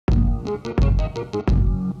Hi,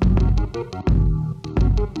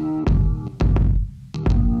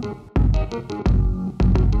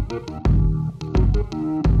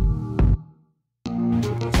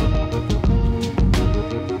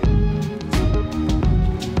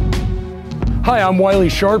 I'm Wiley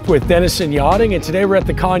Sharp with Denison Yachting, and today we're at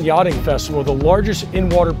the Cannes Yachting Festival, the largest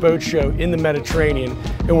in-water boat show in the Mediterranean,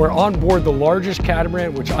 and we're on board the largest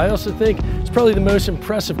catamaran, which I also think is probably the most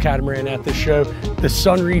impressive catamaran at this show, the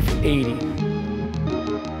Sunreef 80.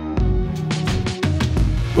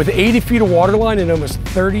 With 80 feet of waterline and almost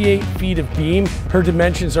 38 feet of beam, her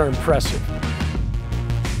dimensions are impressive.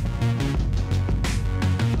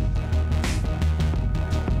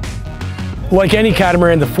 Like any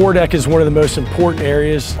catamaran, the foredeck is one of the most important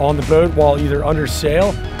areas on the boat while either under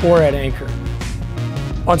sail or at anchor.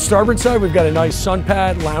 On starboard side, we've got a nice sun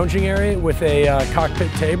pad lounging area with a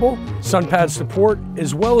cockpit table, sun pad support,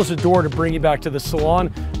 as well as a door to bring you back to the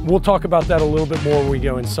salon. We'll talk about that a little bit more when we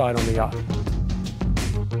go inside on the yacht.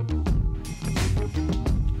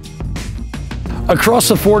 Across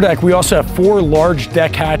the foredeck, we also have 4 large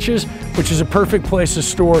deck hatches, which is a perfect place to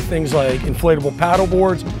store things like inflatable paddle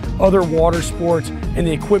boards, other water sports, and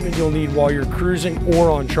the equipment you'll need while you're cruising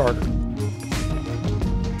or on charter.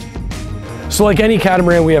 So like any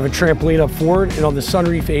catamaran, we have a trampoline up forward, and on the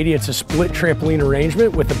Sunreef 80, it's a split trampoline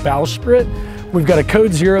arrangement with a bowsprit. We've got a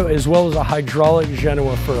Code Zero as well as a hydraulic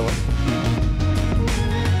Genoa furling.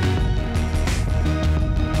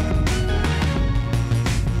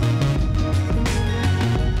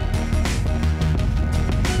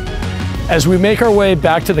 As we make our way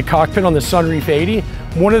back to the cockpit on the Sunreef 80,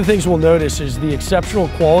 one of the things we'll notice is the exceptional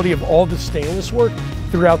quality of all the stainless work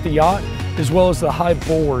throughout the yacht, as well as the high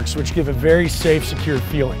bulwarks, which give a very safe, secure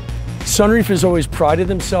feeling. Sunreef has always prided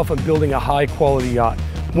themselves on building a high quality yacht.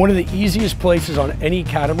 One of the easiest places on any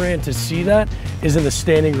catamaran to see that is in the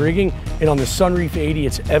standing rigging, and on the Sunreef 80,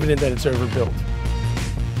 it's evident that it's overbuilt.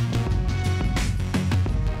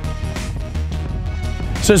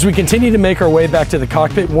 So as we continue to make our way back to the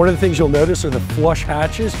cockpit, one of the things you'll notice are the flush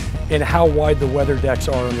hatches and how wide the weather decks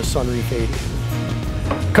are on the Sunreef 80.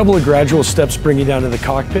 A couple of gradual steps bring you down to the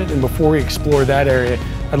cockpit, and before we explore that area,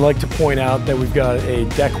 I'd like to point out that we've got a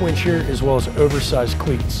deck winch here as well as oversized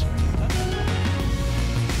cleats.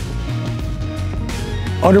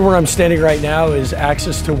 Under where I'm standing right now is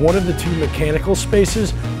access to one of the 2 mechanical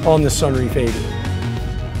spaces on the Sunreef 80.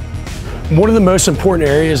 One of the most important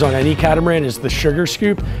areas on any catamaran is the sugar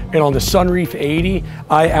scoop, and on the Sunreef 80,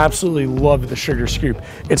 I absolutely love the sugar scoop.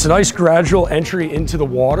 It's a nice gradual entry into the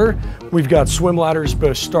water. We've got swim ladders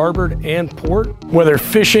both starboard and port. Whether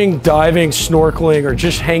fishing, diving, snorkeling, or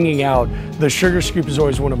just hanging out, the sugar scoop is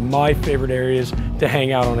always one of my favorite areas to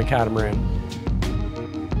hang out on a catamaran.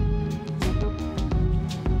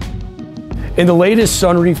 In the latest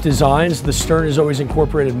Sunreef designs, the stern has always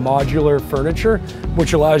incorporated modular furniture,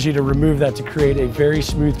 which allows you to remove that to create a very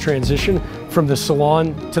smooth transition from the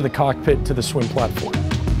salon to the cockpit to the swim platform.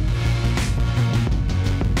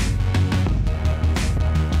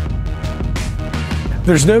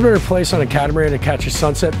 There's no better place on a catamaran to catch a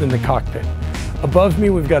sunset than the cockpit. Above me,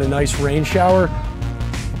 we've got a nice rain shower.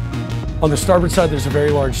 On the starboard side, there's a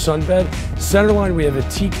very large sunbed. Centerline, we have a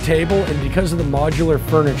teak table, and because of the modular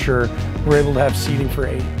furniture, we're able to have seating for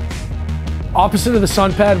 8. Opposite of the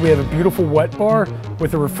sun pad, we have a beautiful wet bar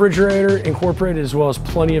with a refrigerator incorporated as well as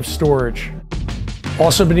plenty of storage.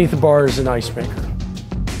 Also beneath the bar is an ice maker.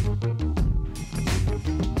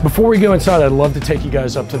 Before we go inside, I'd love to take you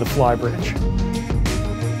guys up to the fly bridge.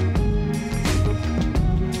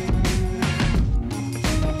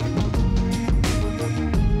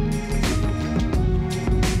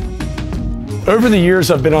 Over the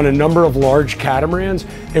years, I've been on a number of large catamarans,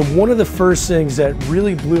 and one of the first things that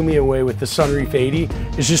really blew me away with the Sunreef 80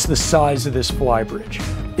 is just the size of this fly bridge.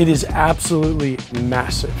 It is absolutely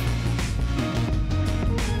massive.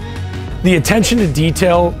 The attention to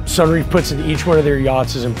detail Sunreef puts into each one of their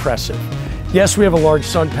yachts is impressive. Yes, we have a large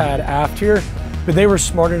sun pad aft here, but they were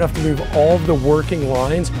smart enough to move all of the working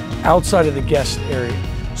lines outside of the guest area.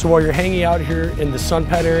 So while you're hanging out here in the sun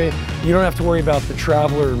pad area, you don't have to worry about the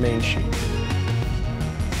traveler main sheet.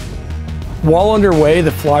 While underway, the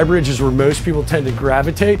flybridge is where most people tend to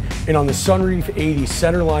gravitate, and on the Sunreef 80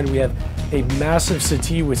 centerline, we have a massive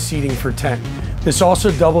settee with seating for 10. This also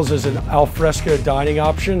doubles as an alfresco dining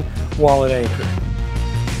option while at anchor.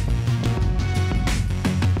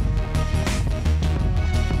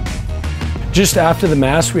 Just after the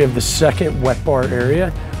mast, we have the second wet bar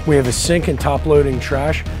area. We have a sink and top-loading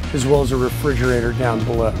trash, as well as a refrigerator down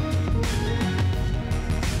below.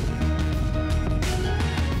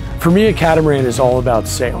 For me, a catamaran is all about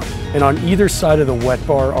sailing, and on either side of the wet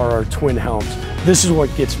bar are our twin helms. This is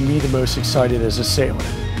what gets me the most excited as a sailor.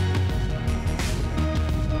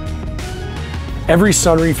 Every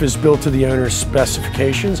Sunreef is built to the owner's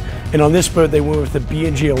specifications, and on this boat they went with the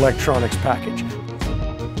B&G electronics package.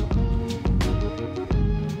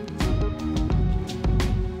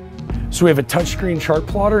 So we have a touchscreen chart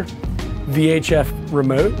plotter, VHF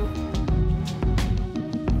remote,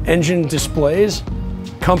 engine displays,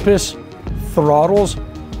 compass, throttles,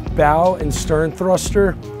 bow and stern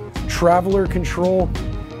thruster, traveler control,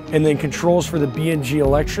 and then controls for the B&G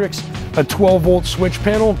electrics, a 12-volt switch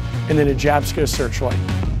panel, and then a Jabsco searchlight.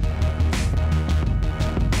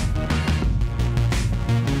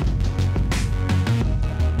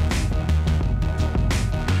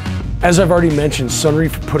 As I've already mentioned,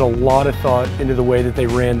 Sunreef put a lot of thought into the way that they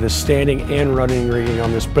ran the standing and running rigging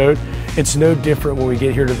on this boat. It's no different when we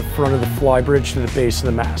get here to the front of the flybridge to the base of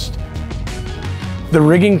the mast. The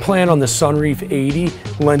rigging plan on the Sunreef 80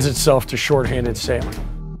 lends itself to short-handed sailing.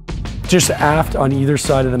 Just aft on either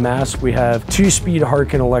side of the mast, we have 2-speed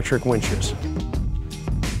Harken electric winches.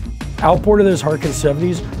 Outboard of those Harken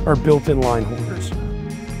 70s are built-in line holders.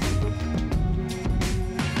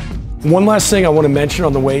 One last thing I want to mention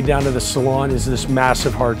on the way down to the salon is this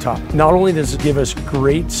massive hardtop. Not only does it give us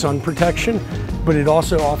great sun protection, but it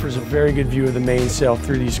also offers a very good view of the mainsail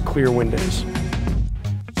through these clear windows.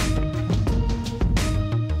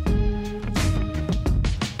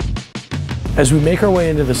 As we make our way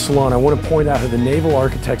into the salon, I want to point out how the naval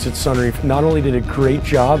architects at Sunreef not only did a great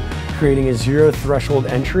job creating a zero threshold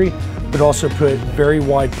entry, but also put very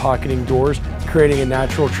wide pocketing doors, creating a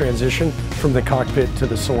natural transition from the cockpit to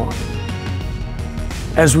the salon.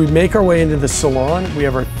 As we make our way into the salon, we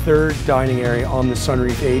have our third dining area on the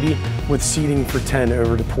Sunreef 80 with seating for 10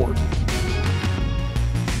 over to port.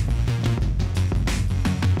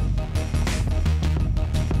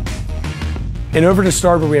 And over to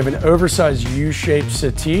starboard, we have an oversized U-shaped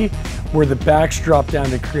settee where the backs drop down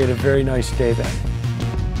to create a very nice day bed.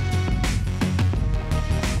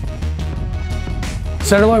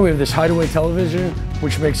 Centerline, we have this hideaway television,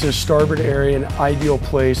 which makes this starboard area an ideal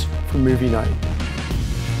place for movie night.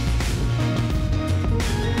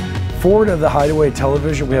 Forward of the hideaway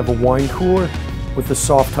television, we have a wine cooler with the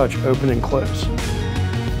soft touch open and close.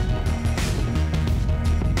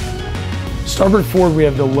 Starboard forward, we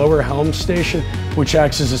have the lower helm station, which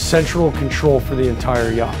acts as a central control for the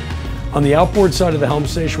entire yacht. On the outboard side of the helm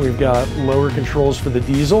station, we've got lower controls for the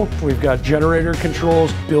diesel. We've got generator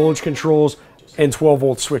controls, bilge controls, and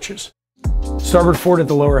 12-volt switches. Starboard forward at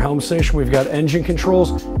the lower helm station, we've got engine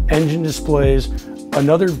controls, engine displays,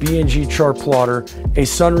 another B&G chart plotter, a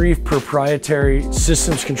Sunreef proprietary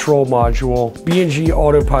systems control module, B&G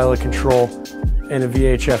autopilot control, and a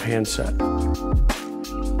VHF handset.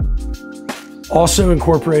 Also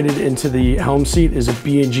incorporated into the helm seat is a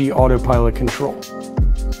B&G autopilot control.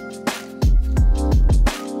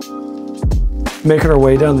 Making our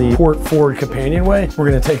way down the port forward companionway, we're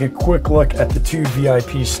going to take a quick look at the 2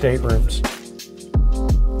 VIP staterooms.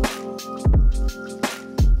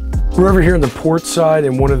 We're over here on the port side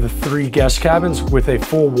in one of the 3 guest cabins with a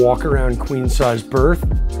full walk-around queen-size berth,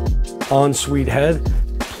 ensuite head,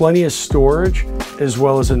 plenty of storage, as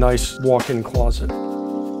well as a nice walk-in closet.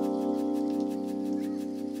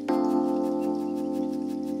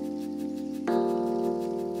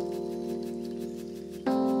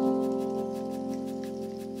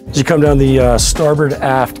 As you come down the starboard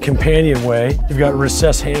aft companionway, you've got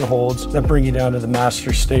recessed handholds that bring you down to the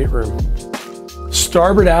master stateroom.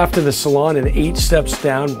 Starboard aft of the salon and 8 steps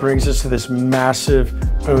down brings us to this massive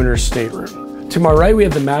owner's stateroom. To my right, we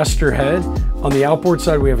have the master head. On the outboard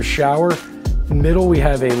side, we have a shower. Middle, we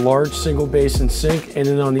have a large single basin sink. And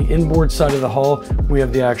then on the inboard side of the hull, we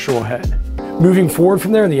have the actual head. Moving forward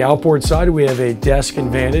from there, on the outboard side, we have a desk and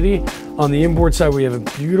vanity. On the inboard side, we have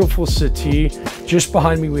a beautiful settee. Just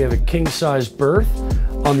behind me, we have a king-size berth.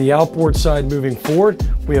 On the outboard side, moving forward,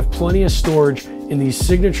 we have plenty of storage in these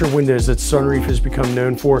signature windows that Sunreef has become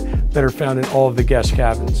known for that are found in all of the guest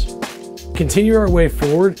cabins. Continue our way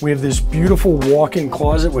forward, we have this beautiful walk-in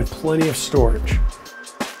closet with plenty of storage.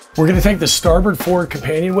 We're going to take the starboard forward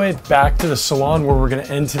companionway back to the salon where we're going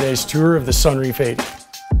to end today's tour of the Sunreef 80.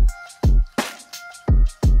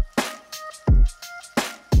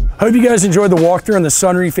 Hope you guys enjoyed the walkthrough on the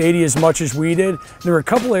Sunreef 80 as much as we did. There were a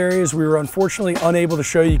couple areas we were unfortunately unable to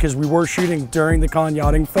show you because we were shooting during the Cannes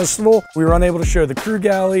Yachting Festival. We were unable to show the crew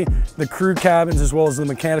galley, the crew cabins, as well as the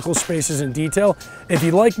mechanical spaces in detail. If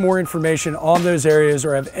you'd like more information on those areas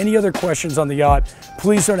or have any other questions on the yacht,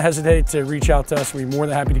 please don't hesitate to reach out to us. We'd be more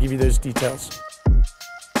than happy to give you those details.